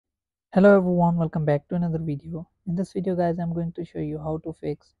Hello everyone, welcome back to another video. In this video guys, I'm going to show you how to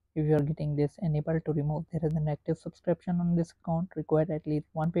fix if you are getting this unable to remove. There is an active subscription on this account, required at least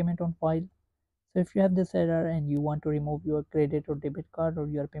one payment on file. So if you have this error and you want to remove your credit or debit card or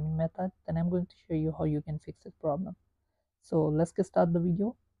your payment method, then I'm going to show you how you can fix this problem. So let's get start the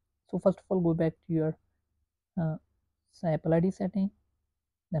video. So first of all, go back to your uh, Apple ID setting.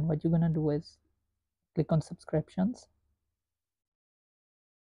 Then what you're gonna do is click on subscriptions.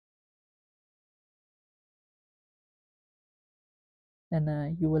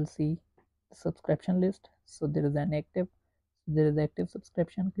 Then you will see the subscription list. So there is active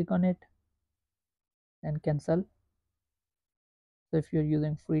subscription. Click on it and cancel. So if you're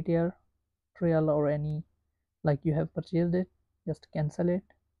using free trial or any, like you have purchased it, just cancel it.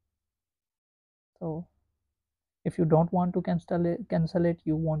 So if you don't want to cancel it,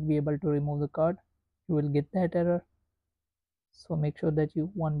 you won't be able to remove the card. You will get that error. So make sure that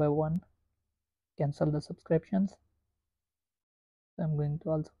you one by one cancel the subscriptions. So I'm going to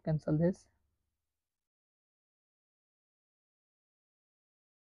also cancel this.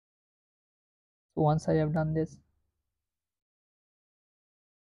 So once I have done this,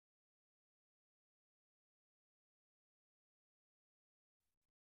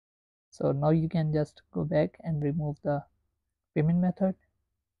 so now you can just go back and remove the payment method.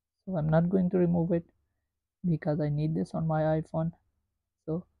 So I'm not going to remove it because I need this on my iPhone.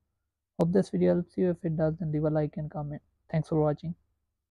 So hope this video helps you. If it does, then leave a like and comment. Thanks for watching.